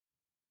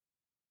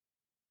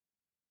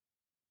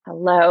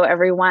Hello,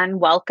 everyone.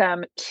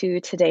 Welcome to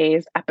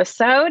today's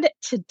episode.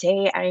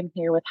 Today, I'm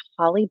here with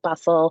Holly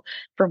Bustle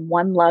from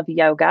One Love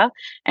Yoga,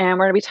 and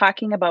we're going to be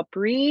talking about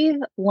breathe,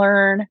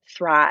 learn,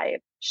 thrive,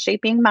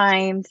 shaping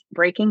minds,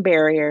 breaking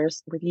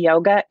barriers with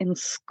yoga in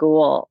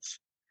schools.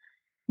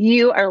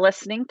 You are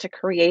listening to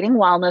Creating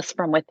Wellness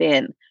from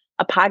Within,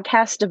 a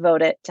podcast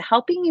devoted to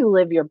helping you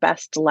live your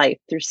best life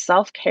through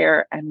self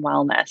care and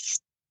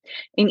wellness.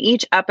 In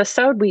each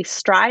episode, we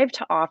strive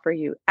to offer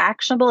you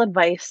actionable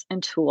advice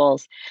and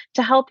tools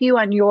to help you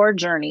on your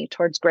journey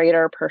towards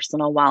greater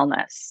personal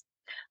wellness.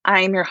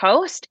 I am your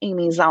host,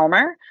 Amy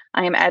Zellmer.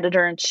 I am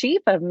editor in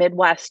chief of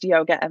Midwest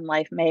Yoga and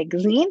Life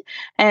magazine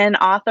and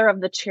author of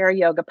the Chair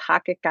Yoga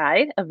Pocket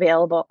Guide,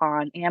 available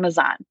on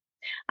Amazon.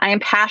 I am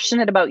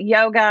passionate about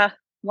yoga,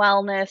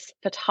 wellness,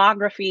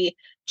 photography,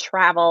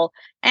 travel,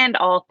 and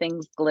all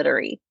things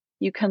glittery.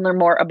 You can learn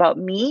more about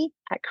me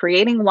at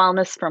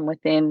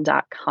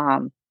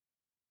creatingwellnessfromwithin.com.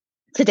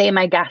 Today,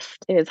 my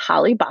guest is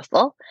Holly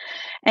Bustle.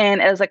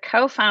 And as a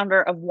co founder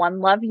of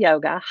One Love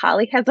Yoga,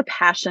 Holly has a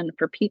passion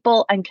for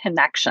people and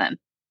connection.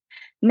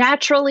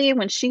 Naturally,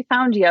 when she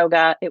found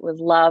yoga, it was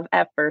love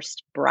at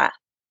first breath.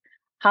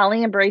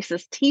 Holly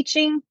embraces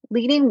teaching,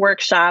 leading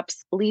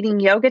workshops,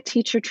 leading yoga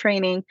teacher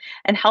training,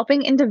 and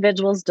helping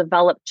individuals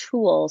develop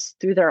tools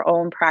through their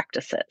own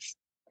practices.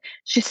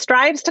 She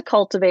strives to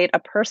cultivate a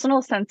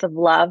personal sense of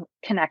love,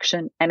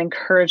 connection, and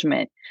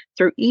encouragement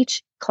through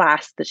each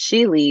class that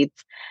she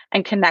leads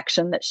and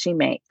connection that she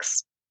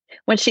makes.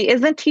 When she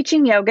isn't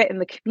teaching yoga in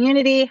the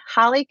community,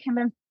 Holly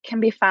can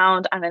be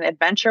found on an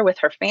adventure with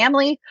her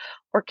family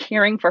or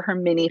caring for her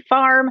mini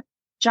farm,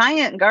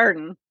 giant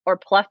garden, or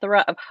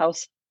plethora of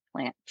house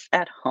plants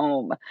at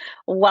home.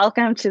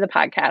 Welcome to the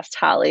podcast,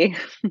 Holly.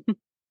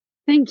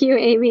 Thank you,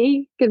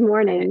 Amy. Good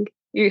morning.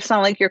 You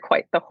sound like you're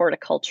quite the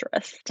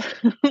horticulturist.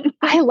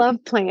 I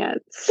love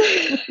plants.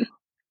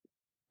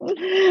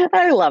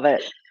 I love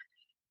it.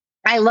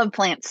 I love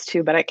plants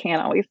too, but I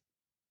can't always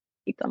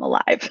keep them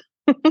alive.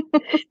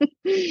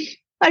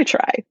 I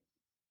try.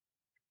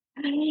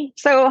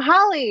 So,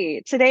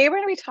 Holly, today we're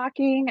going to be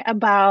talking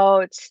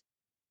about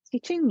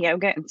teaching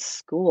yoga in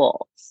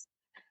schools.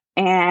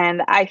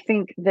 And I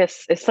think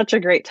this is such a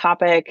great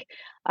topic.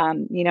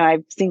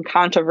 I've seen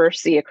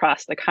controversy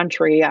across the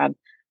country on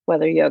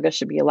whether yoga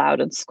should be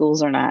allowed in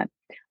schools or not.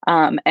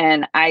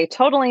 And I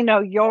totally know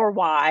your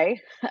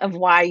why of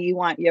why you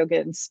want yoga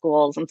in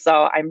schools. And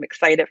so I'm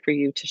excited for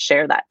you to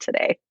share that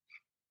today.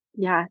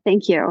 Yeah,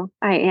 thank you.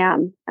 I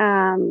am.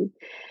 I'm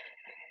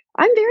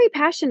very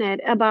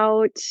passionate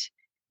about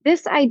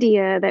this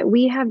idea that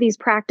we have these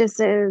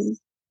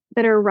practices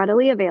that are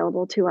readily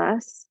available to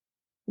us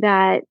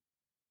that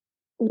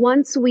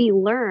once we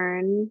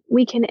learn,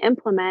 we can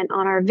implement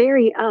on our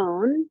very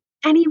own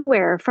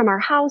anywhere from our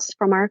house,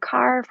 from our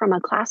car, from a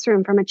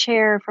classroom, from a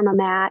chair, from a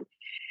mat.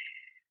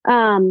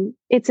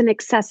 It's an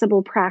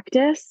accessible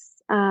practice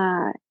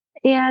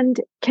and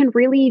can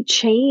really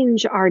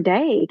change our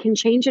day, can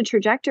change a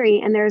trajectory.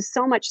 And there's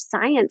so much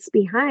science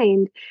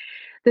behind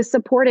the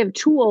supportive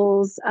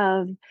tools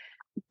of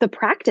the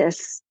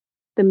practice,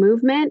 the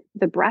movement,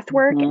 the breath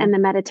work, Mm-hmm. and the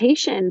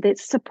meditation that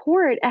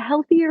support a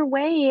healthier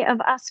way of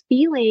us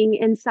feeling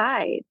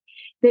inside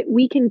that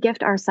we can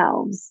gift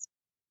ourselves.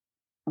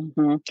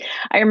 Mm-hmm.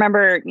 I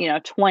remember,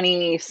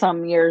 20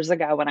 some years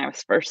ago when I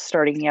was first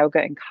starting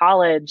yoga in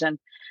college and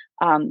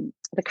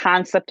the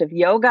concept of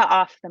yoga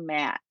off the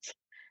mat.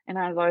 And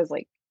I was always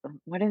like,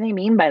 what do they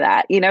mean by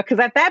that? Because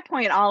at that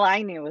point, all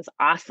I knew was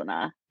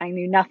asana. I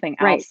knew nothing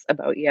Right. else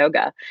about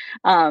yoga.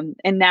 And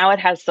now it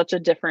has such a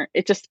different,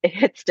 it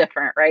hits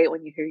different, right?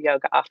 When you hear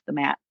yoga off the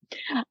mat.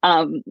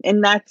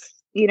 And that's,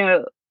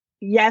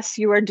 yes,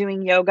 you are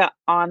doing yoga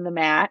on the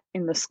mat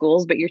in the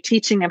schools, but you're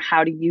teaching them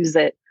how to use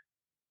it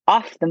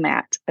off the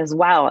mat as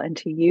well and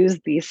to use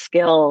these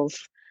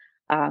skills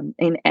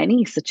in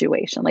any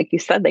situation. Like you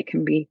said, they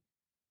can be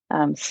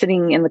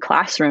sitting in the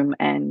classroom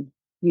and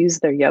use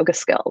their yoga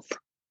skills.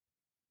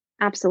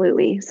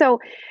 Absolutely. So,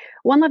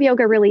 One Love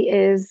Yoga really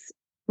is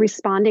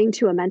responding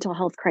to a mental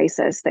health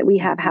crisis that we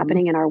have Mm-hmm.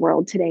 happening in our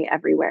world today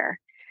everywhere.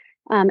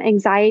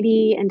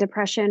 Anxiety and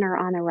depression are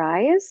on the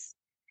rise.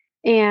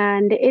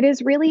 And it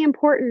is really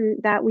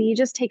important that we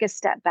just take a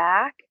step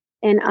back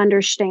and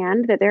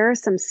understand that there are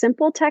some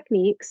simple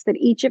techniques that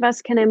each of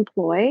us can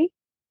employ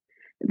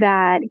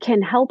that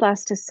can help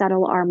us to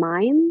settle our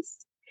minds.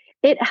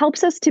 It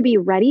helps us to be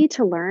ready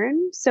to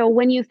learn. So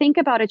when you think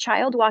about a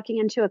child walking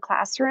into a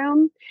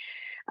classroom,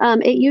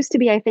 it used to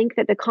be, I think,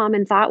 that the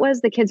common thought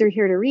was the kids are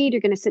here to read.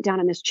 You're going to sit down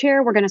in this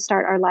chair. We're going to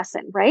start our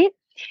lesson, right?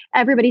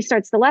 Everybody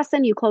starts the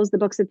lesson. You close the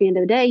books at the end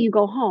of the day. You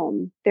go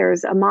home.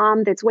 There's a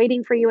mom that's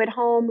waiting for you at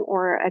home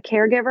or a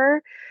caregiver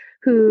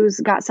who's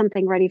got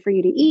something ready for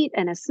you to eat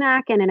and a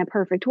snack. And in a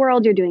perfect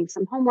world, you're doing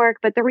some homework.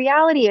 But the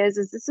reality is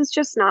this is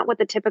just not what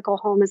the typical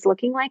home is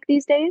looking like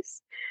these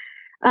days.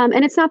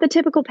 And it's not the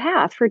typical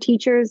path for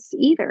teachers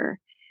either.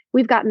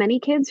 We've got many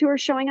kids who are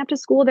showing up to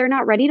school. They're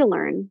not ready to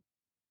learn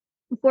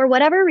for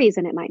whatever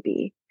reason it might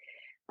be.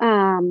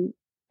 And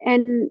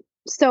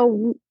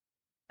so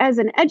as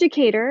an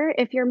educator,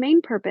 if your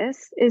main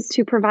purpose is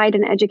to provide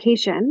an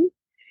education,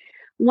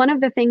 one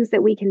of the things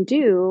that we can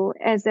do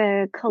as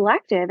a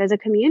collective, as a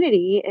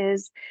community,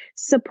 is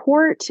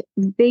support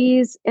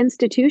these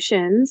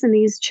institutions and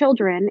these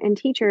children and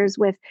teachers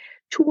with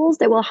tools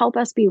that will help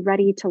us be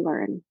ready to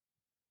learn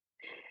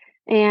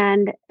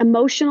and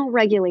emotional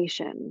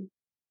regulation.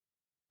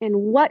 And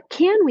what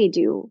can we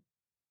do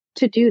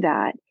to do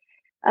that?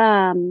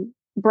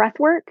 Breath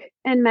work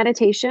and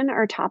meditation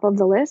are top of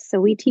the list. So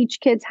we teach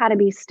kids how to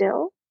be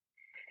still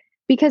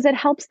because it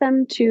helps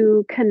them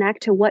to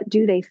connect to what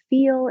do they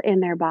feel in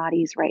their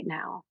bodies right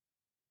now.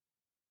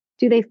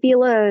 Do they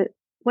feel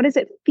what does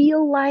it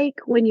feel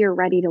like when you're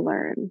ready to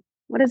learn?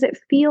 What does it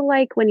feel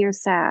like when you're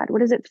sad?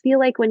 What does it feel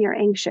like when you're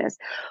anxious?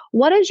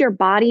 What is your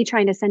body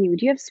trying to send you?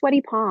 Do you have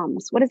sweaty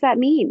palms? What does that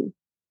mean?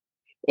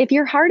 If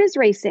your heart is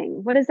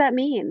racing, what does that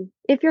mean?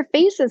 If your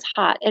face is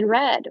hot and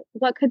red,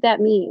 what could that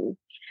mean?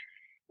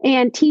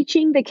 And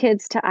teaching the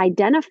kids to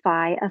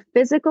identify a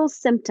physical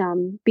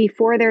symptom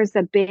before there's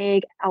a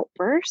big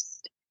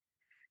outburst.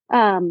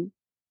 Um,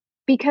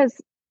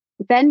 because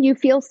then you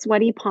feel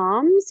sweaty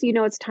palms, you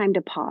know it's time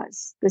to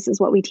pause. This is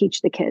what we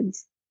teach the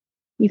kids.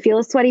 You feel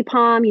a sweaty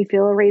palm, you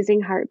feel a raising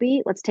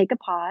heartbeat. Let's take a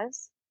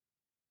pause.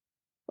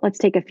 Let's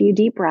take a few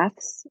deep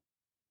breaths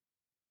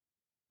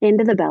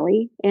into the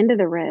belly, into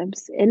the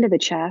ribs, into the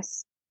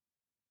chest.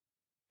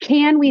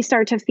 Can we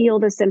start to feel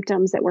the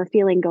symptoms that we're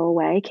feeling go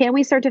away? Can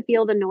we start to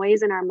feel the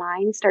noise in our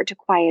mind start to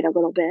quiet a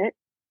little bit?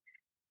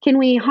 Can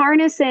we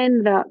harness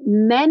in the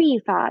many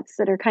thoughts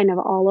that are kind of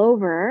all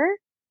over,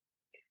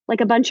 like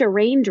a bunch of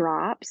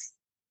raindrops?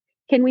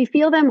 Can we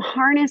feel them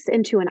harness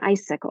into an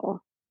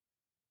icicle?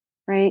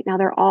 Right now,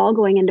 they're all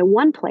going into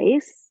one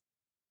place.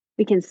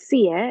 We can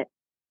see it,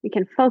 we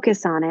can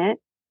focus on it,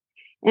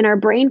 and our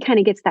brain kind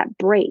of gets that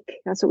break.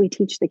 That's what we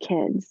teach the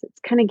kids.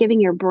 It's kind of giving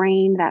your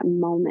brain that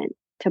moment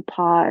to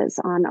pause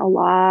on a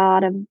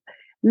lot of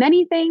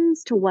many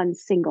things to one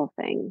single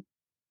thing,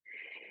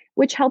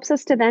 which helps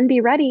us to then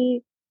be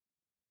ready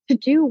to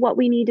do what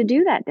we need to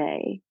do that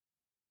day.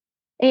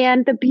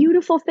 And the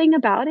beautiful thing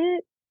about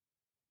it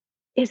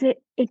is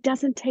it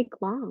doesn't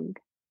take long.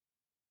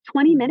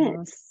 20 Mhm.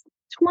 minutes.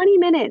 20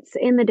 minutes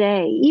in the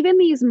day. Even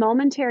these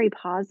momentary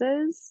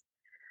pauses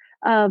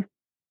of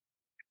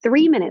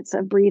 3 minutes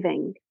of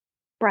breathing,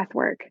 breath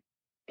work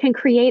can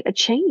create a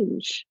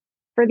change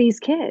for these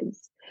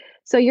kids.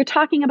 So you're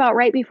talking about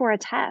right before a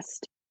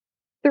test.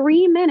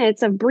 3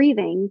 minutes of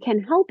breathing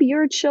can help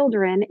your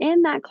children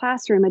in that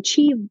classroom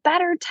achieve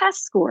better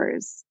test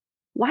scores.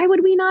 Why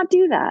would we not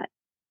do that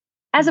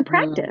as a Mhm.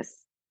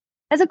 practice,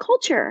 as a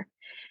culture,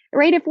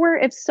 right?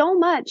 If so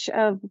much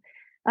of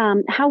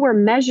how we're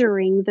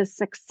measuring the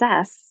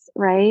success,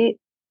 right,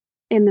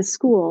 in the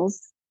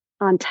schools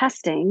on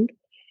testing,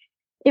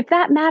 if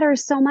that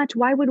matters so much,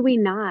 why would we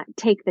not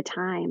take the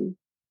time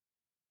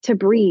to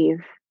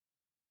breathe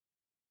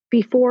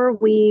before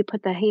we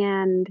put the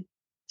hand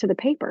to the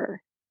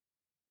paper?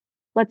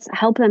 Let's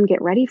help them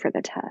get ready for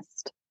the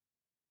test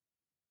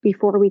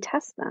before we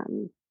test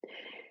them.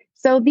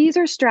 So these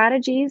are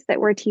strategies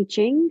that we're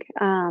teaching.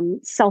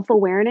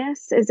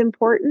 Self-awareness is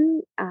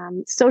important.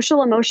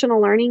 Social emotional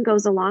learning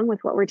goes along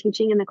with what we're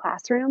teaching in the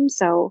classroom.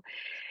 So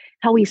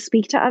how we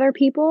speak to other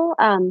people,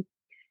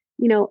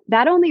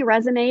 that only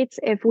resonates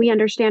if we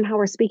understand how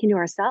we're speaking to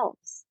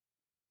ourselves,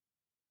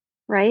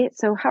 right?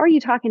 So how are you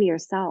talking to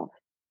yourself?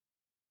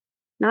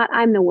 Not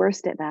I'm the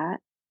worst at that,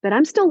 but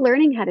I'm still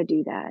learning how to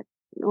do that,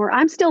 or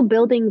I'm still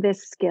building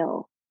this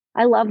skill.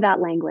 I love that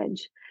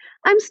language.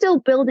 I'm still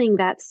building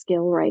that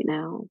skill right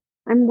now.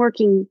 I'm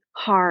working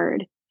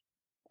hard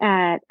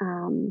at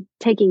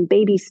taking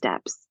baby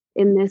steps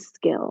in this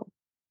skill.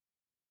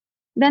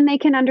 Then they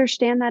can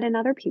understand that in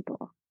other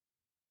people.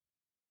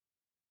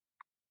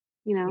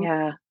 You know,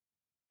 Yeah.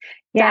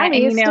 Yeah.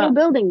 Sally is still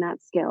building that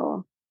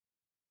skill.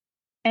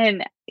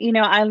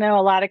 I know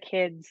a lot of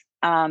kids,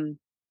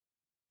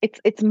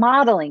 it's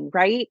modeling,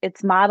 right?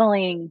 It's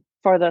modeling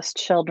for those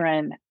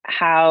children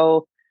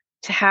how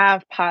to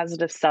have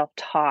positive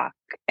self-talk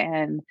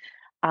and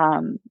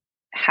um,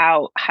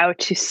 how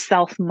to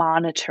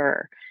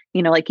self-monitor.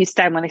 Like you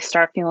said, when they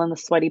start feeling the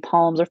sweaty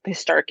palms or if they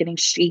start getting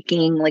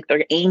shaking, like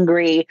they're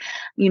angry,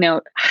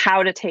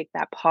 how to take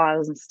that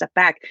pause and step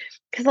back.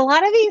 Because a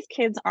lot of these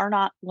kids are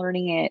not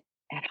learning it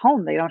at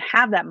home. They don't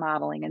have that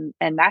modeling,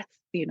 and that's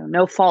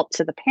no fault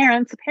to the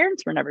parents. The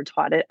parents were never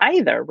taught it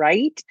either,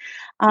 right?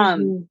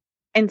 Um, Hmm.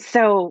 and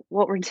so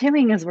what we're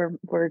doing is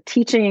we're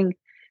teaching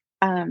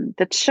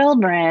the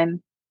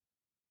children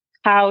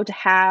how to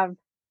have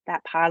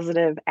that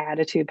positive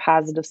attitude,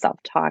 positive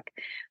self-talk.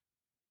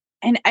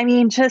 And I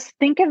mean, just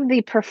think of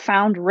the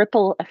profound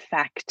ripple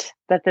effect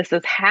that this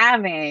is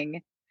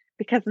having,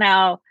 because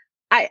now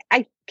I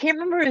can't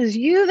remember if it was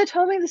you that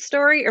told me the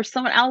story or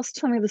someone else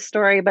told me the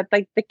story, but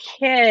like the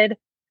kid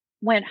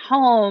went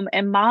home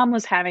and mom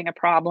was having a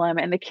problem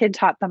and the kid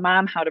taught the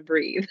mom how to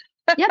breathe.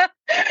 Yep.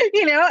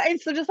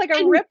 And so just like a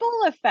And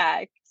ripple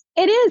effect.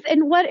 It is.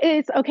 And what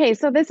is okay,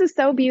 so this is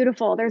so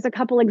beautiful. There's a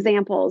couple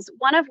examples.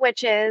 One of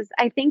which is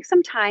I think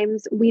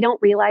sometimes we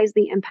don't realize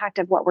the impact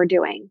of what we're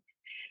doing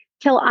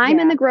till I'm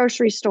in Yeah. the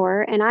grocery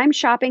store and I'm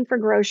shopping for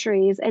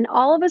groceries. And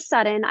all of a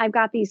sudden, I've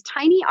got these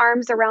tiny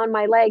arms around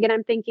my leg, and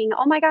I'm thinking,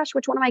 oh my gosh,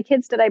 which one of my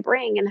kids did I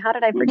bring? And how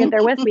did I forget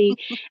they're with me?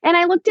 And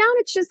I look down,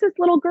 it's just this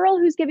little girl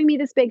who's giving me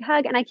this big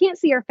hug, and I can't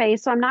see her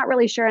face. So I'm not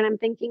really sure. And I'm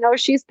thinking, oh,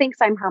 she thinks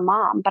I'm her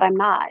mom, but I'm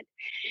not.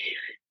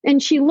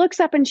 And she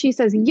looks up and she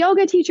says,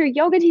 yoga teacher,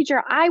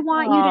 I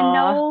want you to Aw.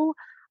 know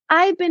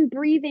I've been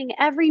breathing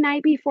every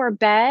night before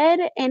bed,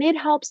 and it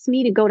helps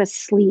me to go to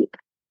sleep.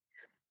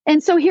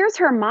 And so here's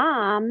her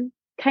mom,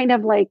 kind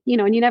of like,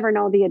 and you never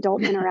know the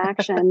adult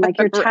interaction, like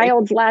your Right.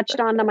 child's latched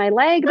onto my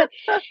leg.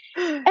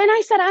 And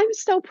I said, I'm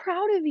so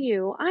proud of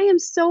you. I am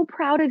so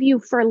proud of you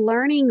for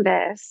learning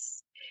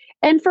this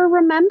and for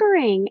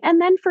remembering and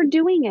then for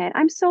doing it.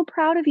 I'm so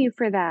proud of you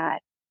for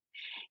that.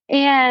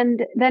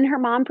 And then her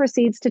mom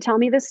proceeds to tell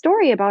me this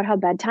story about how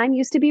bedtime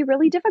used to be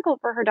really difficult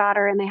for her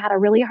daughter, and they had a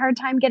really hard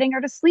time getting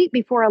her to sleep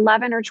before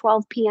 11 or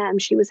 12 p.m.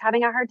 She was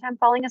having a hard time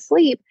falling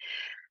asleep.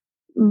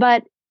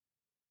 But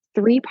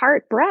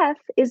three-part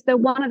breath is the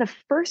one of the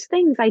first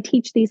things I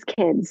teach these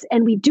kids,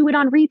 and we do it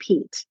on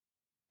repeat.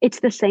 It's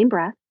the same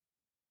breath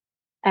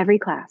every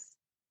class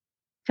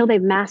till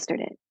they've mastered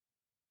it.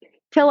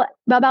 Till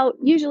about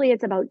usually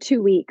it's about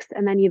 2 weeks,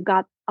 and then you've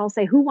got I'll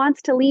say, who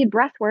wants to lead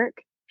breath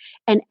work?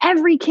 And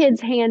every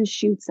kid's hand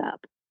shoots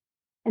up,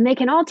 and they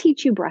can all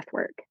teach you breath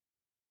work,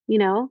 you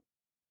know?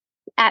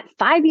 At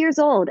 5 years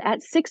old,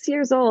 at 6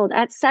 years old,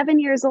 at 7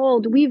 years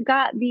old,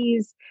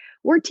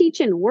 we're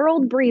teaching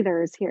world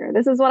breathers here.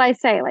 This is what I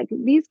say. Like,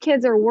 these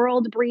kids are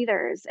world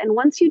breathers. And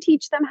once you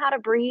teach them how to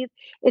breathe,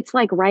 it's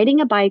like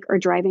riding a bike or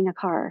driving a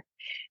car.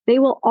 They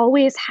will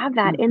always have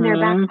that in their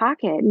back Hmm.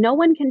 pocket. No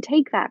one can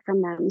take that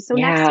from them. So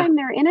next Yeah. time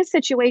they're in a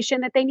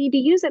situation that they need to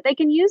use it, they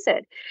can use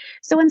it.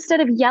 So instead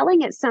of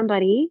yelling at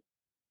somebody,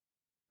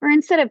 or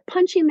instead of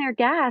punching their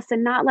gas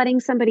and not letting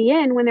somebody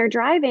in when they're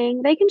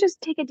driving, they can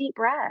just take a deep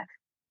breath.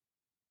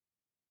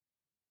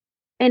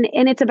 And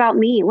it's about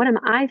me. What am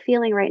I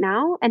feeling right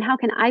now? And how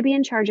can I be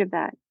in charge of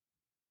that?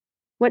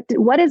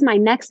 What is my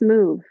next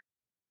move?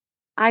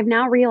 I've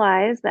now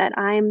realized that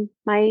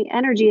my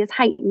energy is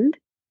heightened.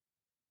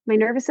 My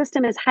nervous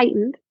system is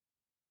heightened.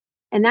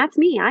 And that's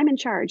me. I'm in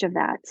charge of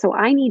that. So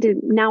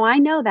now I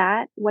know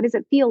that. What does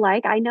it feel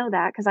like? I know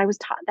that because I was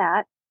taught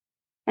that.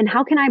 And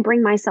how can I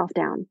bring myself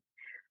down?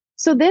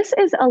 So this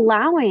is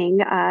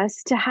allowing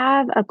us to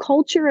have a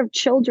culture of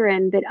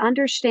children that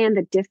understand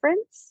the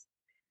difference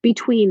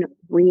between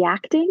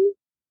reacting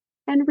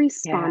and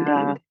responding.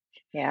 Yeah.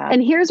 Yeah.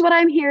 And here's what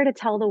I'm here to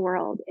tell the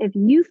world. If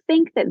you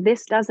think that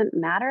this doesn't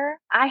matter,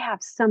 I have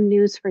some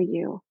news for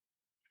you.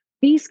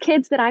 These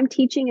kids that I'm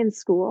teaching in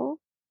school,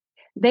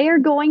 they are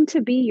going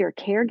to be your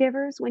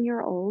caregivers when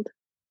you're old.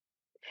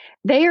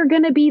 They are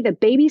going to be the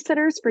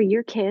babysitters for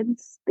your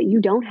kids that you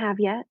don't have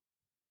yet.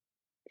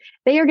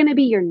 They are going to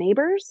be your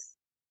neighbors.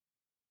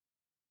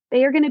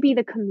 They are going to be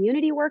the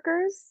community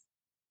workers.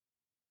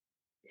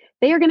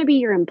 They are going to be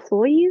your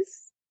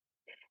employees.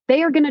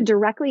 They are going to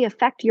directly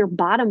affect your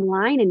bottom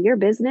line in your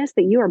business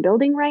that you are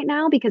building right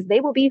now because they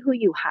will be who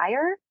you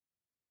hire,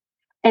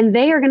 and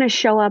they are going to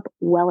show up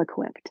well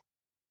equipped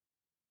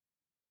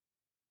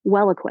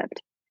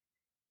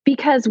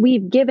because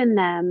we've given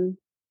them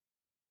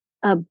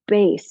a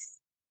base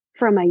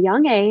from a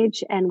young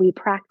age and we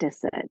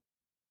practice it.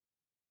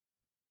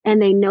 And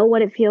they know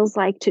what it feels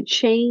like to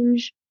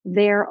change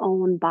their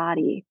own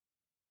body.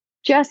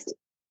 Just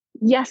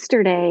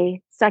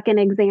yesterday, second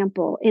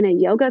example, in a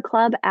yoga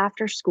club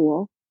after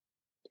school,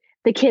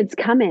 the kids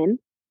come in.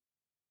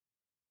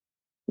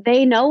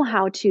 They know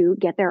how to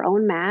get their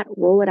own mat,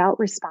 roll it out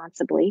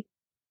responsibly.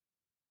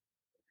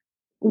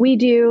 We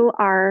do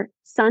our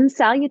sun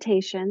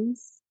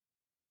salutations,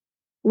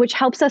 which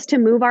helps us to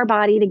move our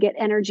body to get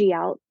energy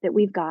out that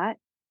we've got.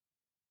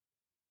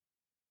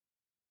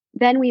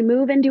 Then we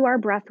move into our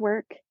breath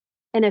work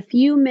and a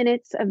few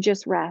minutes of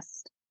just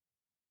rest.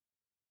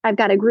 I've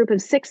got a group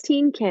of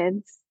 16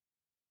 kids.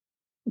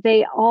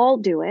 They all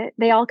do it.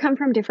 They all come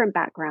from different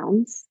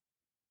backgrounds,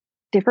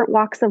 different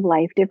walks of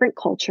life, different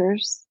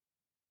cultures,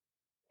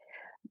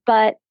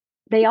 but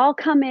they all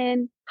come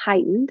in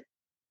heightened.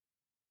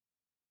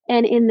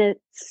 And in the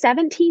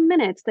 17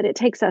 minutes that it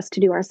takes us to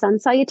do our sun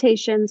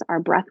salutations, our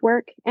breath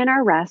work, and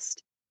our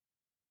rest,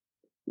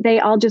 they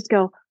all just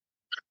go,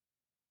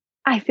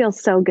 I feel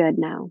so good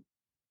now.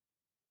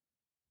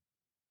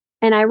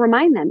 And I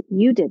remind them,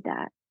 you did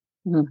that.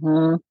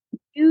 Hmm.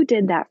 You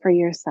did that for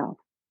yourself.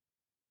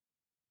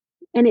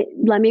 And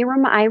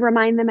I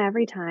remind them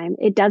every time,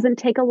 it doesn't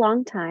take a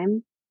long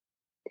time.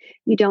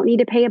 You don't need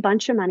to pay a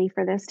bunch of money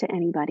for this to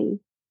anybody.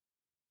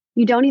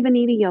 You don't even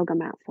need a yoga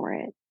mat for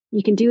it.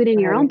 You can do it in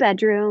your own Right.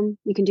 bedroom.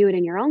 You can do it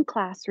in your own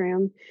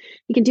classroom.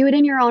 You can do it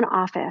in your own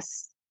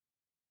office.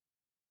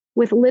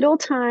 With little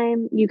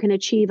time, you can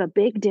achieve a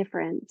big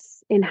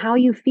difference in how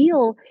you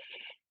feel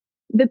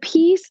The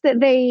piece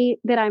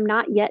that I'm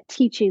not yet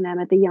teaching them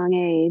at the young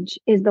age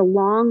is the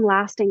long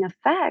lasting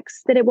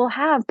effects that it will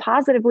have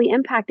positively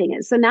impacting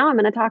it. So now I'm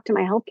going to talk to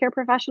my healthcare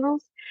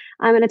professionals.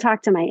 I'm going to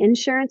talk to my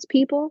insurance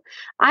people.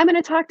 I'm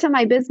going to talk to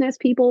my business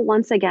people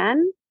once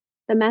again.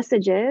 The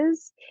message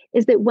is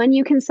that when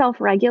you can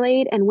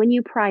self-regulate and when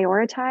you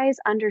prioritize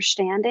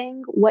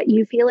understanding what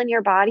you feel in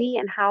your body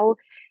and how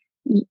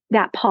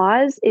that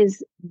pause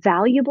is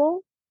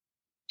valuable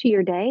to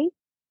your day,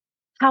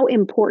 how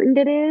important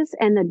it is,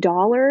 and the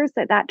dollars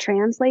that that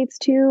translates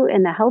to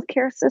in the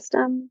healthcare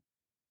system,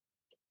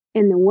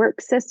 in the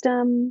work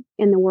system,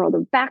 in the world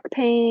of back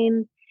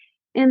pain,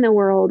 in the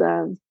world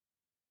of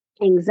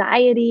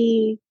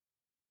anxiety.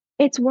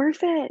 It's worth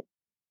it.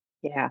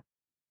 Yeah.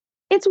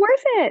 It's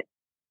worth it.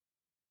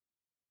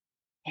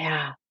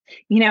 Yeah.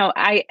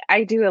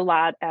 I do a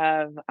lot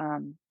of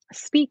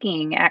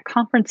speaking at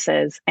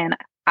conferences, and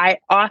I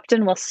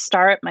often will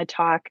start my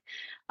talk.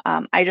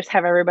 I just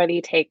have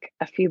everybody take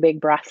a few big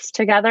breaths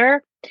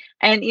together.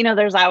 And,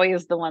 there's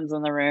always the ones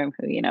in the room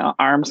who,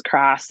 arms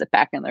crossed, sit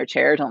back in their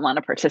chair, don't want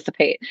to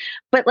participate.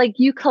 But like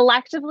you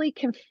collectively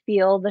can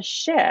feel the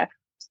shift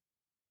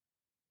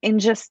in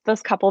just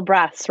those couple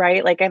breaths,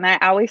 right? Like, and I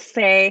always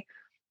say,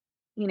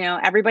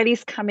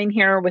 everybody's coming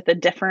here with a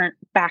different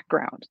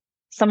background.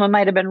 Someone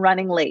might have been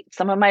running late.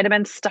 Someone might have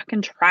been stuck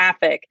in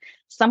traffic.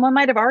 Someone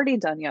might have already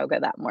done yoga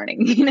that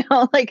morning.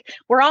 Like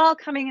we're all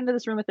coming into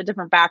this room with a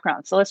different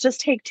background. So let's just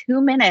take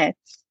 2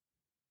 minutes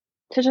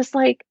to just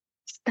like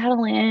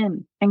settle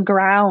in and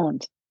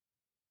ground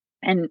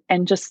and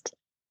just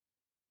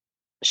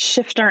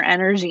shift our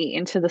energy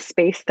into the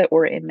space that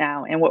we're in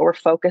now and what we're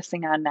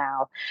focusing on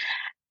now.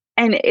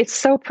 And it's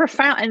so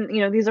profound.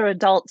 And, these are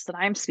adults that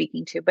I'm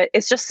speaking to, but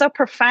it's just so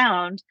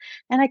profound.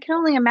 And I can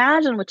only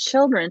imagine with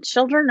children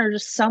are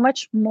just so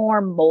much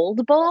more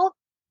moldable.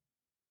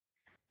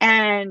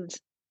 And,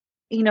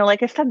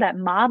 like I said, that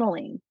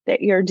modeling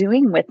that you're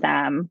doing with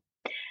them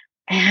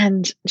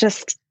and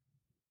just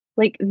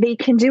like they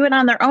can do it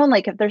on their own.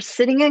 Like if they're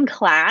sitting in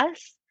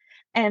class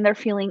and they're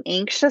feeling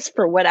anxious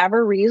for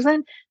whatever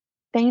reason,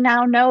 they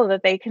now know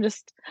that they can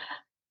just,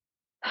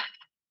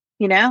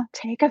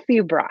 take a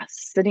few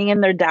breaths sitting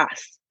in their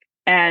desk.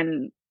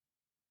 And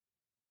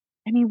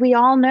I mean, we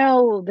all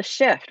know the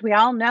shift. We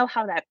all know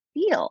how that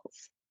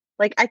feels.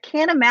 Like, I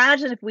can't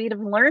imagine if we'd have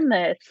learned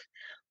this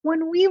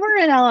when we were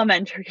in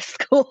elementary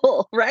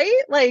school,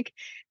 right? Like,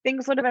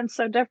 things would have been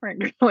so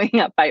different growing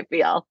up, I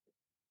feel.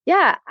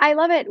 Yeah, I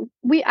love it.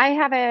 I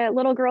have a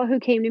little girl who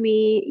came to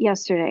me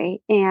yesterday,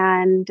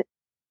 and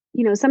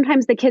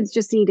sometimes the kids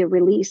just need to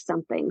release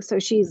something. So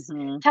she's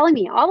Hmm. telling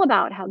me all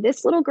about how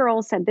this little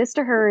girl said this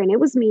to her and it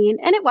was mean.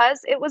 And it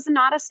was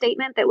not a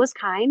statement that was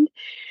kind.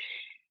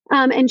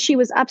 And she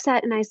was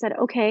upset. And I said,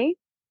 okay.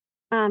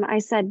 I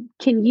said,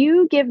 can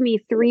you give me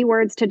 3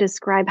 words to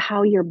describe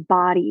how your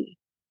body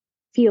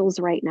feels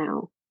right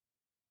now?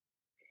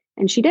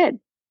 And she did.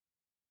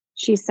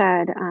 She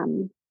said,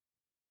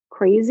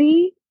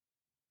 crazy,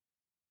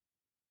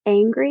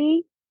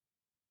 angry,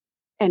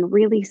 and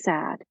really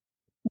sad.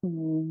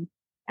 Mm.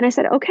 And I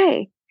said,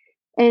 okay.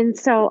 And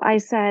so I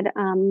said,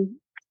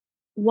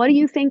 what do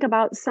you think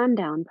about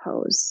sundown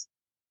pose?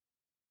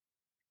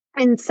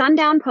 And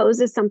sundown pose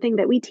is something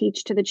that we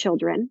teach to the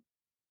children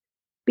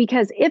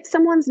because if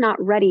someone's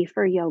not ready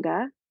for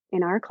yoga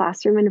in our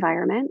classroom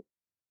environment,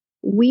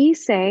 we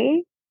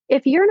say,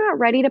 if you're not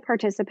ready to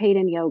participate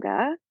in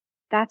yoga,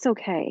 that's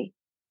okay.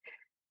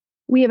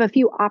 We have a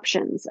few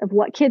options of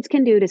what kids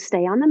can do to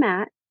stay on the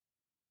mat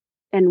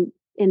and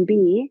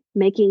be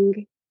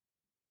making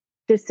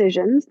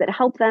decisions that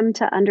help them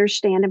to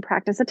understand and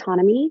practice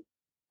autonomy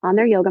on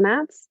their yoga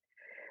mats,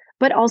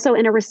 but also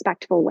in a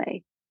respectful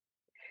way.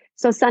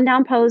 So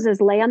sundown pose is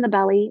lay on the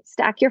belly,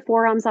 stack your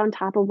forearms on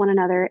top of one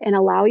another, and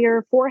allow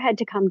your forehead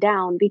to come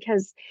down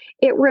because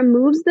it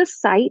removes the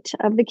sight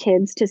of the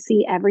kids to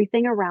see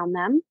everything around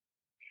them.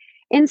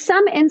 In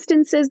some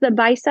instances, the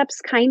biceps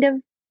kind of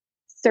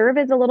serve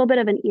as a little bit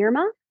of an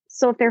earmuff.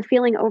 So if they're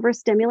feeling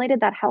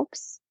overstimulated, that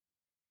helps.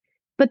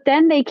 But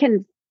then they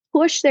can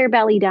push their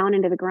belly down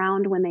into the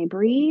ground when they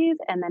breathe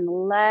and then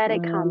let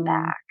it come Mm.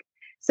 back.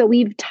 So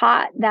we've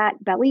taught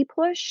that belly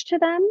push to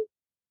them.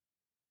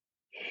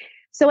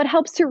 So it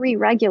helps to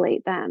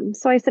re-regulate them.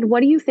 So I said, what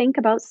do you think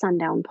about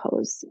sundown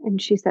pose?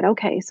 And she said,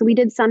 okay. So we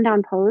did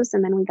sundown pose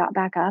and then we got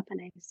back up and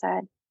I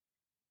said,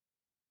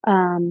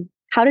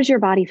 how does your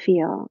body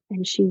feel?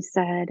 And she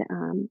said,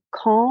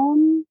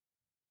 calm.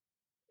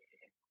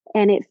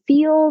 And it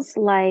feels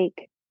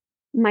like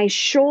my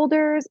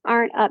shoulders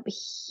aren't up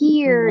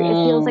here. It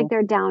feels like Mm.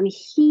 they're down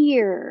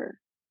here.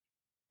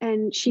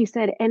 And she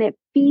said, and it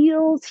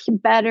feels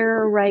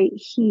better right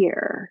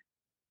here,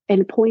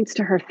 and points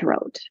to her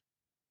throat.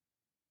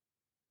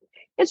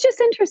 It's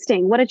just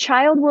interesting what a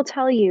child will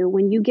tell you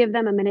when you give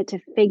them a minute to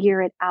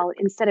figure it out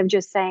instead of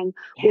just saying,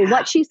 well, Yeah.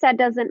 what she said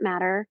doesn't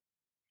matter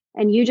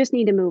and you just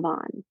need to move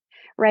on.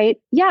 Right?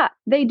 Yeah,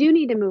 they do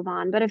need to move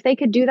on. But if they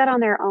could do that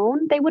on their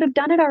own, they would have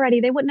done it already.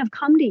 They wouldn't have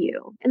come to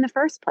you in the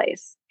first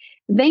place.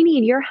 They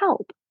need your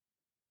help.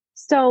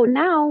 So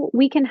now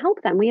we can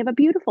help them. We have a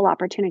beautiful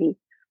opportunity.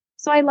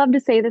 So I love to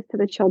say this to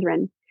the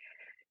children.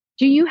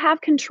 Do you have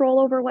control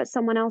over what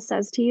someone else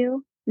says to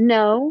you?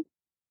 No.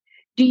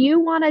 Do you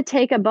want to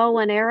take a bow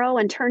and arrow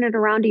and turn it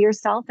around to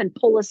yourself and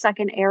pull a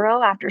second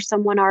arrow after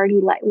someone already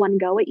let one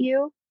go at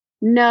you?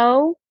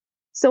 No.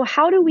 So,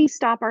 how do we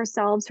stop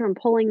ourselves from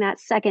pulling that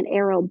second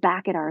arrow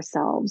back at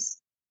ourselves?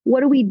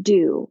 What do we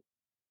do?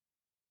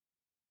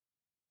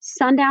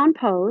 Sundown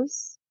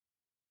pose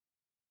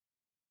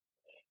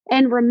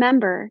and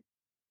remember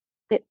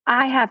that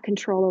I have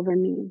control over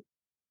me.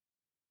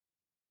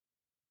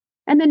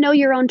 And then know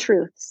your own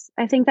truths.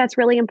 I think that's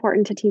really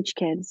important to teach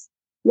kids.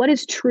 What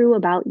is true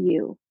about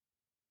you?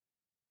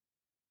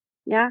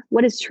 Yeah.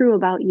 What is true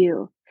about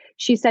you?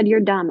 She said, "You're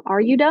dumb."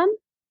 Are you dumb?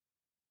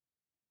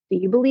 Do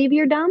you believe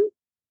you're dumb?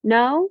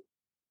 No?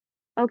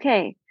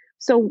 Okay.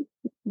 So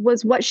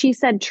was what she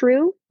said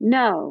true?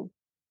 No.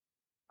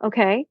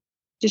 Okay.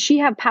 Does she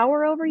have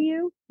power over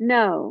you?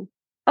 No.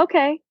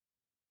 Okay.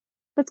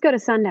 Let's go to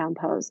sundown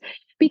pose.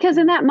 Because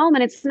in Yeah. that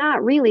moment, it's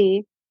not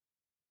really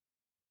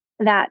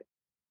that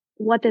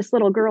what this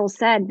little girl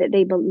said that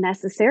they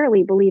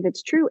necessarily believe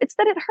it's true. It's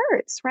that it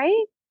hurts,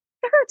 right?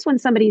 It hurts when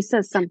somebody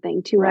says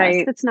something to us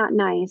Right. that's not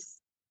nice.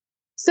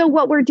 So,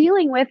 what we're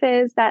dealing with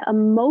is that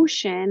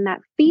emotion,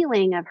 that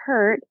feeling of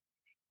hurt,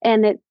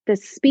 and that the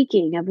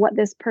speaking of what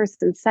this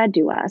person said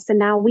to us. And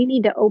now we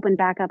need to open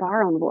back up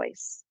our own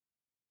voice.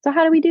 So,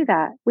 how do we do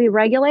that? We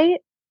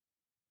regulate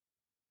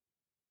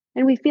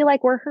and we feel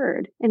like we're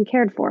heard and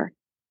cared for.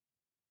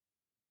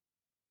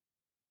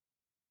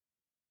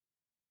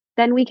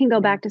 Then we can go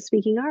Yeah. back to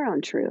speaking our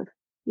own truth,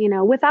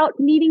 without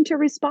needing to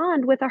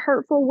respond with a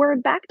hurtful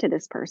word back to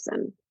this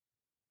person.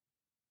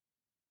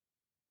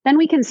 Then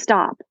we can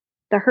stop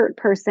the hurt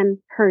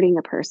person hurting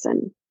a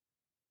person.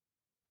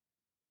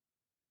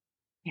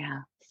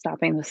 Yeah.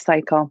 Stopping the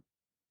cycle.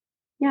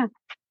 Yeah.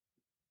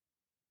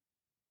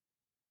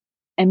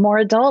 And more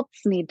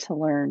adults need to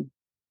learn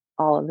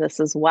all of this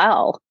as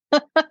well.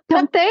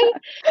 Don't they?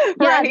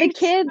 Yeah, the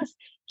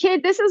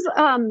Right. this is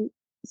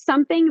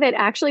something that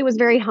actually was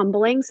very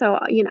humbling. So,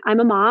 I'm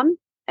a mom.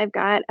 I've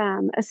got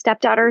a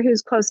stepdaughter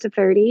who's close to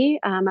 30.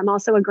 I'm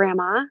also a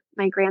grandma.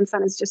 My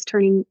grandson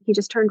he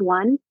just turned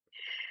 1.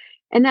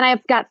 And then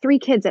I've got 3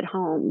 kids at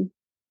home,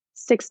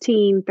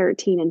 16,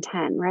 13, and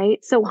 10,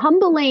 right? So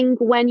humbling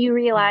when you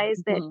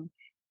realize that Mhm.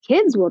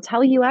 kids will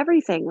tell you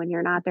everything when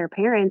you're not their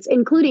parents,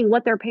 including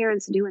what their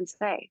parents do and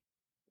say.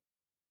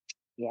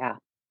 Yeah.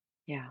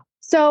 Yeah.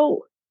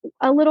 So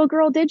a little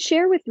girl did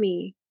share with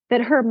me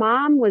that her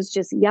mom was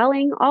just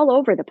yelling all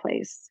over the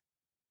place.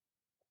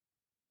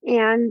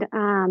 And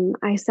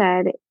I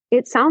said,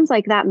 "It sounds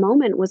like that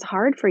moment was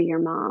hard for your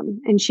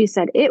mom." And she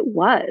said, "It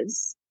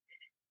was."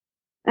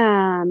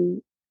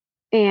 Um,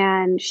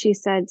 and she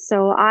said,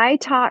 "So I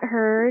taught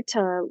her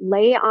to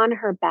lay on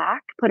her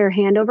back, put her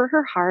hand over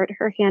her heart,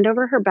 her hand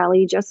over her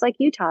belly, just like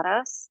you taught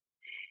us.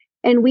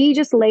 And we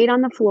just laid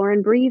on the floor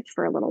and breathed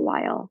for a little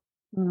while."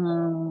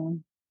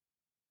 Mm.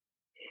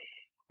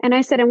 And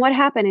I said, "And what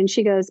happened?" And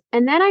she goes,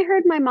 "And then I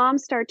heard my mom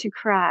start to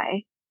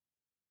cry.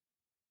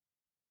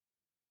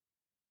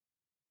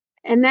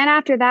 And then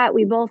after that,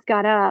 we both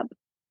got up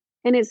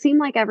and it seemed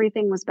like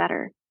everything was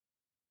better."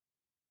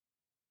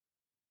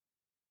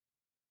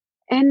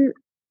 And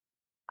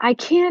I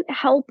can't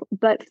help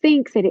but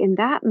think that in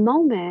that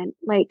moment,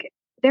 like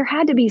there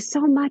had to be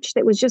so much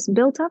that was just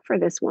built up for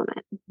this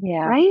woman,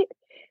 Yeah. right?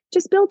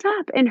 Just built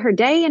up in her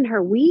day and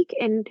her week.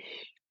 And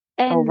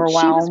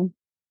Overwhelm.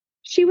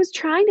 she was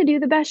trying to do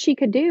the best she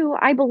could do.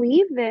 I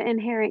believe the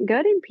inherent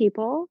good in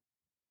people.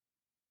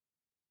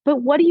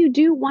 But what do you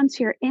do once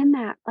you're in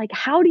that? Like,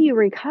 how do you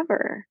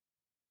recover?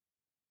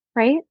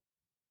 Right?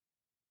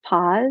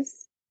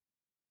 Pause,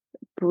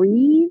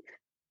 breathe,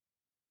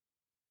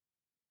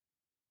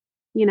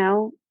 you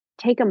know,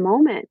 take a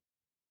moment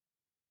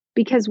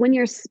because when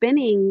you're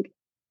spinning,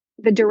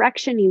 the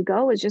direction you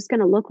go is just going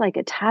to look like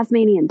a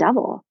Tasmanian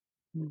devil.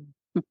 Mm.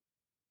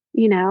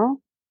 You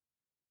know,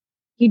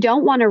 you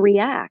don't want to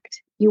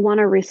react, you want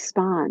to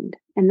respond.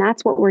 And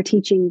that's what we're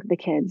teaching the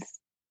kids.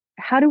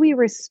 How do we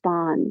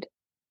respond?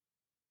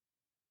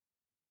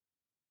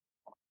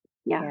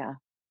 Yeah. Yeah.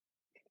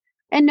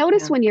 And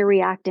notice Yeah. when you're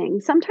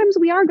reacting. Sometimes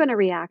we are going to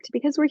react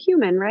because we're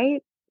human,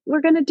 right?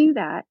 We're going to do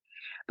that.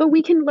 But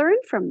we can learn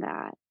from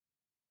that.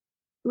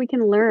 We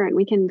can learn,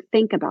 we can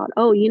think about,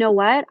 oh, you know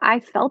what? I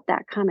felt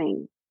that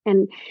coming.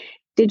 And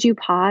did you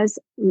pause?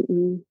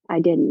 Mm-mm, I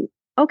didn't.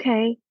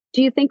 Okay.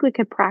 Do you think we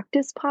could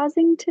practice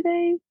pausing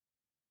today?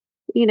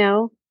 You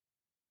know,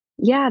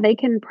 yeah, they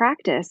can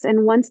practice.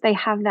 And once they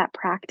have that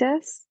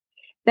practice,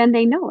 then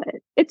they know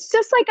it. It's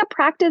just like a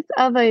practice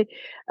of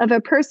a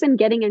person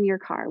getting in your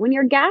car. When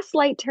your gas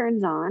light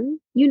turns on,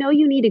 you know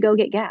you need to go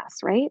get gas,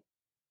 right?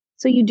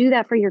 So you do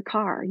that for your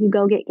car. You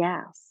go get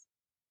gas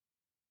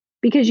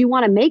because you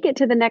want to make it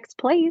to the next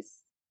place.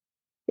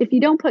 If you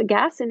don't put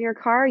gas in your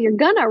car, you're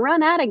gonna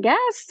run out of gas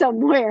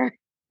somewhere.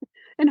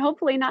 And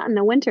hopefully not in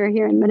the winter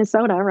here in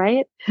Minnesota,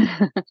 right?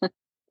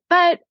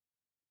 But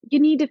you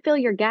need to fill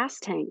your gas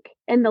tank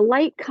and the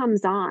light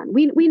comes on.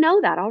 We know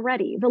that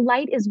already. The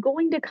light is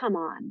going to come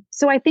on.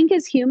 So I think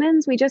as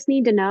humans, we just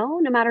need to know,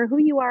 no matter who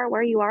you are,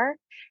 where you are,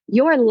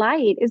 your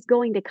light is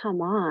going to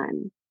come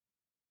on.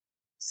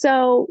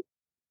 So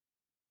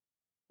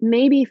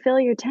maybe fill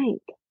your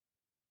tank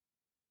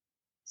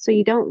so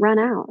you don't run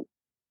out.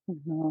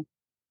 Mhm.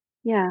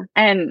 Yeah.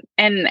 And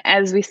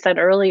as we said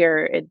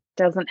earlier, it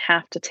doesn't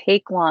have to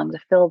take long to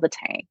fill the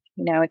tank.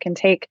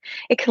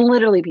 It can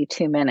literally be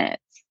 2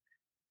 minutes.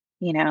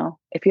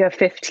 If you have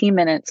 15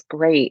 minutes,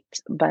 great,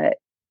 but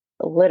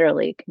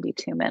literally it can be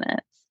 2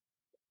 minutes.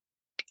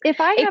 If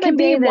I It have a can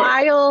be day that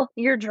while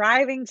you're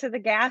driving to the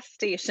gas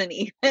station,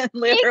 even it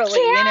literally,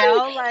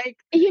 can, like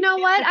you know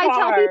in what? the I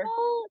tell car.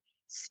 people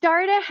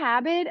start a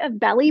habit of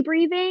belly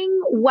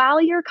breathing while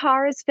your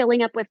car is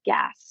filling up with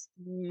gas.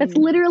 That's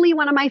Mm, literally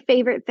one of my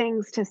favorite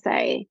things to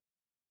say.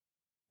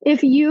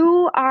 If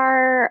you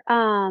are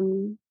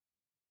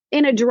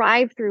in a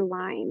drive-through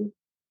line,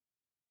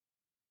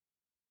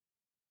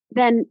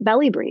 then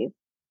belly breathe.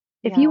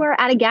 If you yeah. are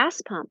at a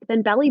gas pump,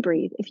 then belly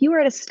breathe. If you are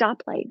at a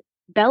stoplight,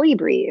 belly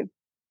breathe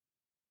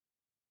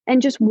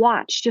and just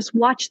watch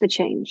the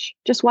change.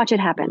 Just watch it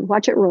happen.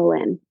 Watch it roll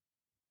in.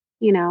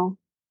 You know,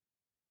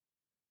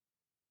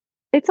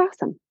 it's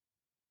awesome.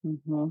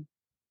 Hmm.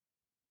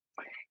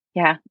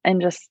 Yeah. And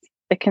just,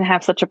 it can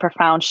have such a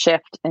profound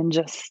shift in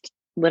just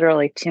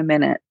literally 2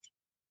 minutes.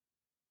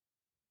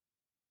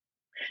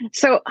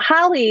 So,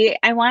 Holly,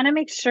 I want to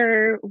make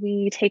sure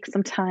we take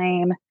some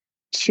time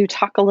to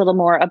talk a little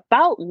more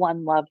about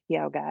One Love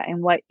Yoga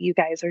and what you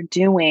guys are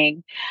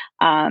doing,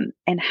 and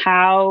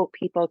how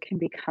people can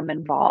become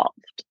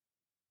involved.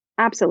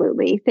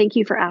 Absolutely. Thank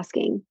you for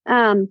asking.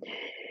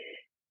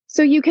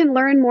 So you can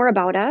learn more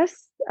about us,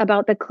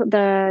 about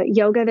the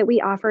yoga that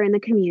we offer in the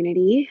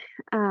community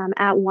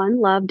at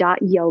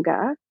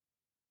onelove.yoga.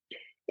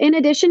 In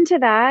addition to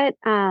that,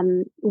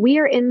 we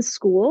are in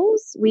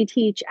schools. We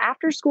teach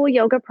after school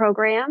yoga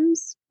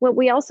programs. What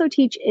we also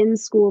teach in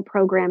school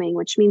programming,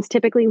 which means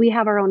typically we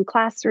have our own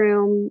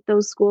classroom.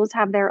 Those schools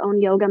have their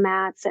own yoga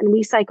mats, and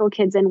we cycle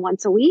kids in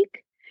once a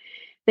week.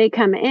 They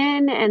come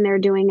in and they're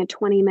doing a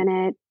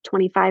 20-minute,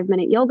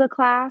 25-minute yoga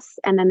class,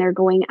 and then they're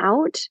going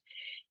out.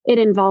 It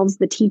involves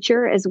the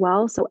teacher as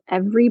well. So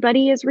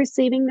everybody is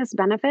receiving this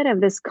benefit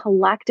of this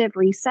collective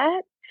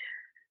reset.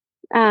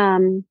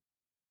 Um,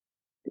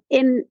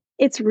 and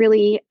it's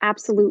really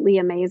absolutely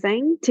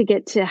amazing to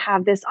get to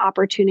have this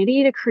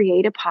opportunity to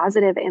create a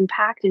positive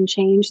impact and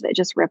change that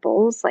just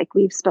ripples, like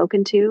we've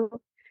spoken to.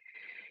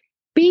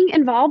 Being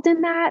involved in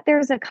that,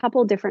 there's a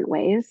couple different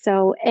ways.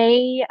 So,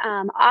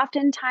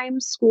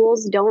 oftentimes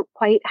schools don't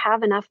quite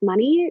have enough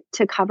money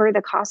to cover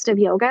the cost of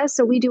yoga.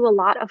 So, we do a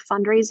lot of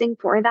fundraising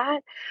for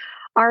that.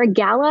 Our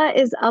gala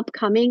is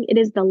upcoming. It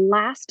is the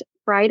last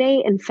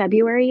Friday in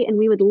February, and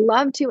we would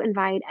love to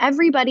invite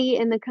everybody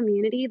in the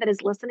community that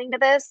is listening to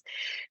this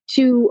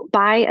to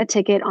buy a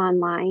ticket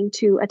online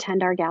to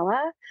attend our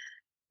gala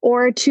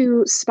or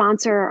to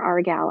sponsor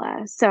our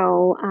gala.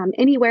 So,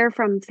 anywhere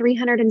from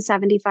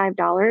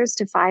 $375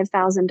 to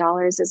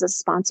 $5,000 is a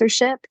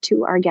sponsorship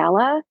to our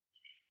gala.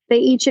 They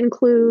each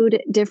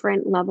include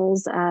different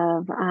levels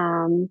of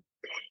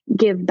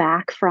give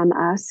back from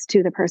us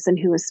to the person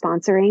who is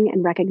sponsoring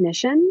and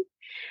recognition.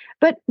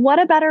 But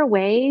what a better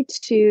way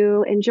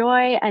to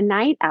enjoy a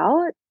night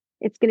out?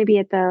 It's going to be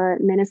at the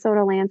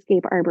Minnesota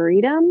Landscape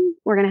Arboretum.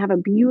 We're going to have a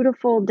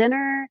beautiful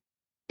dinner,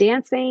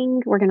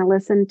 dancing. We're going to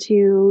listen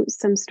to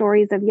some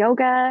stories of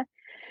yoga.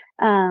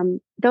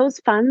 Those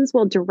funds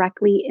will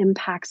directly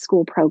impact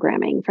school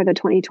programming for the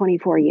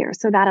 2024 year.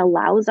 So that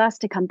allows us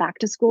to come back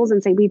to schools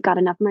and say, we've got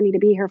enough money to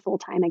be here full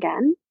time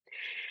again.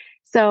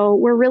 So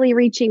we're really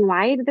reaching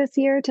wide this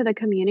year to the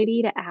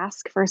community to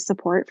ask for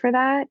support for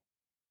that.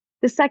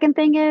 The second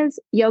thing is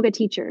yoga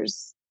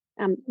teachers.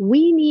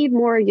 We need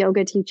more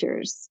yoga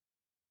teachers.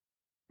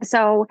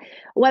 So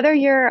whether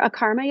you're a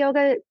karma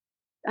yoga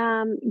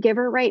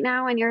giver right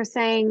now and you're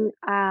saying,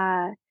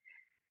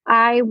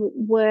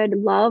 would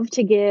love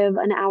to give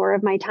an hour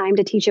of my time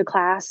to teach a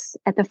class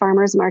at the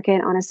farmer's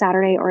market on a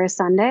Saturday or a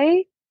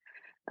Sunday,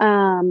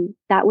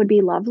 that would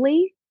be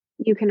lovely.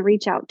 You can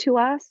reach out to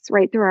us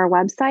right through our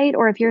website.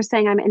 Or if you're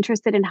saying, I'm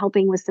interested in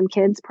helping with some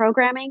kids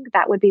programming,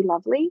 that would be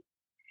lovely.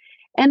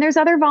 And there's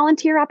other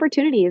volunteer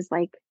opportunities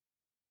like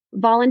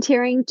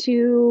volunteering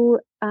to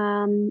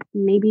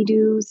maybe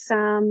do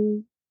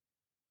some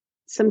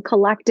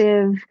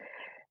collective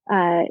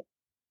uh,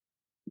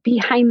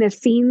 behind the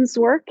scenes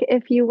work,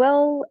 if you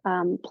will,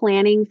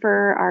 planning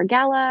for our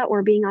gala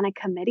or being on a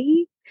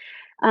committee.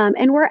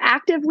 And we're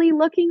actively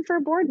looking for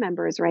board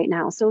members right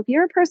now. So if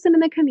you're a person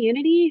in the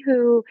community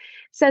who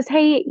says,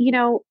 hey,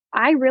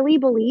 I really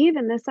believe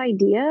in this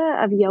idea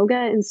of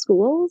yoga in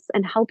schools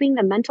and helping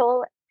the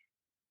mental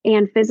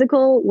and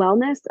physical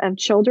wellness of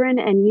children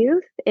and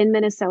youth in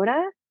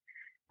Minnesota,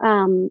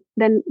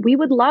 then we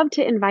would love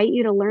to invite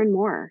you to learn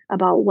more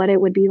about what it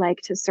would be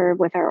like to serve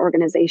with our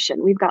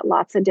organization. We've got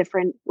lots of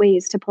different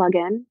ways to plug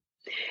in.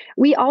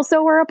 We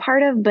also were a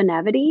part of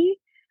Benevity,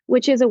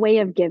 which is a way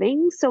of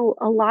giving. So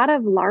a lot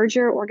of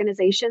larger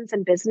organizations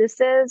and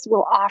businesses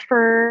will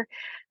offer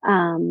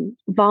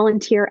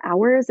volunteer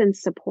hours and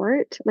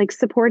support, like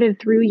supported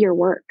through your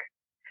work,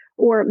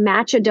 or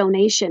match a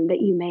donation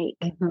that you make.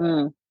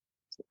 Mm-hmm.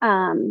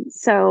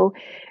 So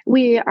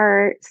we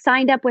are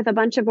signed up with a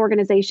bunch of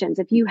organizations.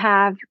 If you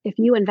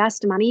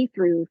invest money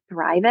through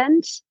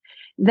Thrivent,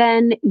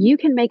 then you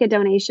can make a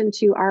donation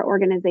to our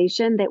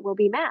organization that will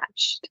be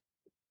matched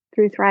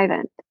through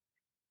Thrivent.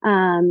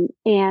 And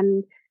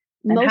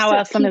And how most of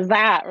awesome people, is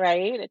that,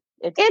 right?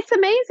 It's it's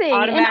amazing.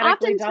 And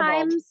automatically doubled.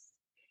 oftentimes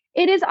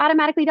it is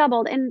automatically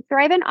doubled. And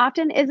Thrivent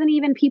often isn't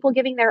even people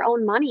giving their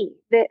own money,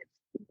 that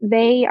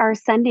they are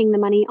sending the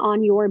money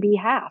on your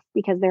behalf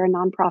because they're a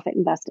nonprofit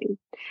investing.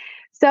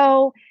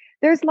 So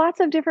there's lots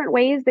of different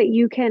ways that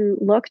you can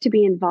look to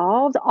be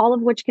involved, all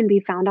of which can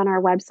be found on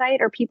our website,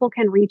 or people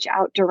can reach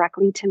out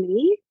directly to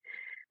me.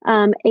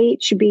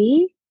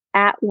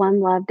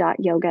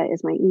 hb@onelove.yoga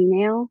is my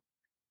email.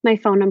 My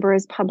phone number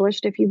is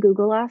published if you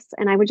Google us.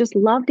 And I would just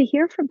love to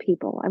hear from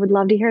people. I would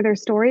love to hear their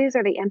stories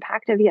or the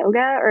impact of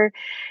yoga, or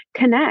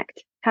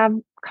connect, have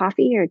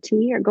coffee or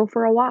tea, or go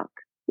for a walk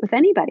with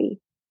anybody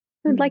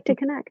who'd like to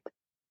connect.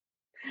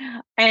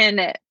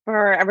 And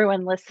for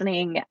everyone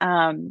listening,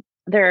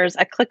 there's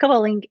a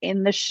clickable link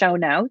in the show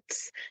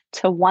notes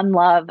to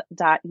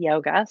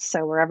onelove.yoga.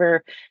 So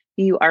wherever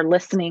you are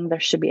listening, there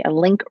should be a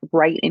link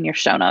right in your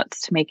show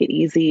notes to make it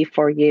easy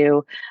for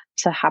you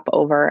to hop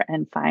over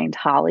and find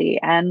Holly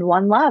and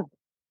One Love.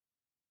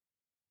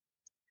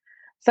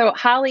 So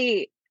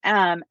Holly,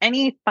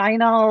 any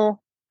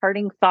final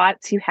parting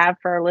thoughts you have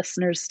for our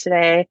listeners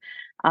today,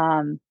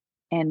 and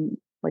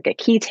like a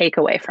key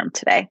takeaway from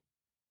today?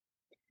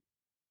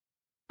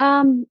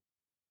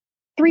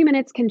 3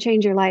 minutes can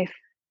change your life.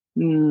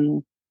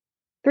 Mm,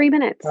 3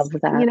 minutes, love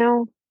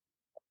that.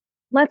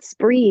 let's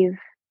breathe,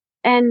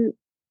 and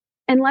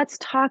let's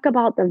talk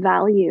about the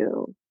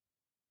value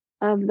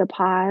of the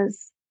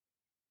pause,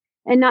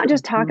 and not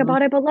just talk Mhm.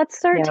 about it, but let's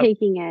start Yep.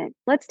 taking it.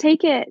 Let's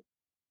take it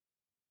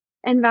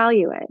and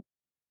value it.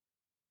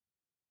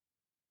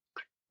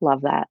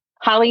 Love that.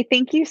 Holly,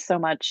 thank you so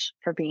much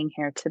for being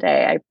here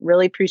today. I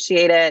really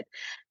appreciate it.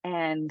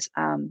 And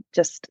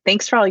just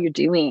thanks for all you're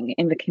doing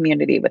in the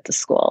community with the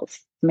schools,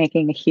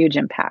 making a huge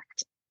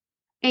impact.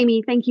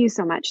 Amy, thank you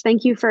so much.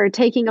 Thank you for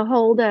taking a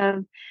hold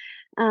of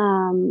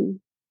um,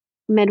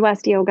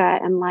 Midwest yoga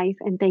and life.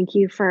 And thank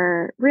you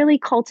for really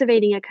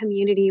cultivating a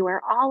community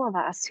where all of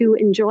us who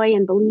enjoy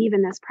and believe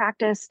in this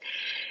practice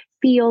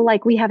feel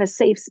like we have a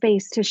safe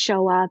space to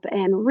show up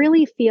and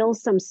really feel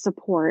some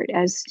support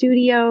as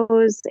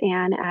studios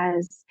and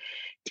as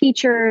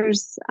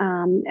teachers,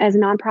 as a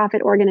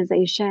nonprofit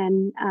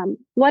organization.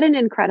 What an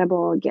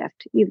incredible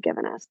gift you've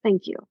given us.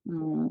 Thank you.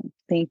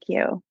 Thank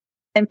you.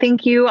 And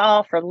thank you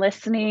all for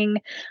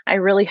listening. I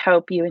really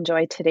hope you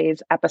enjoyed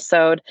today's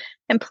episode.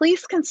 And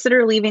please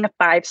consider leaving a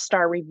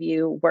 5-star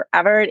review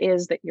wherever it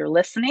is that you're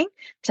listening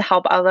to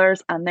help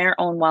others on their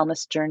own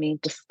wellness journey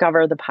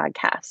discover the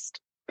podcast.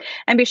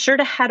 And be sure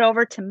to head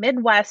over to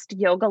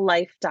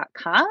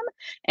midwestyogalife.com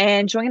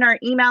and join our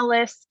email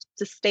list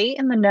to stay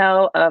in the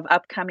know of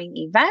upcoming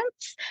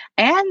events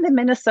and the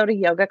Minnesota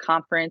Yoga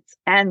Conference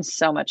and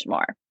so much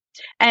more.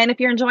 And if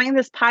you're enjoying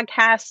this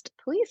podcast,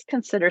 please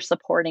consider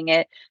supporting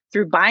it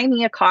through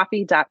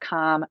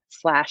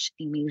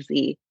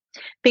buymeacoffee.com/AmyZ.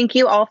 Thank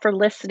you all for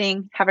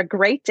listening. Have a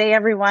great day,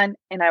 everyone,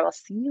 and I will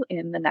see you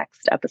in the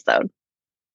next episode.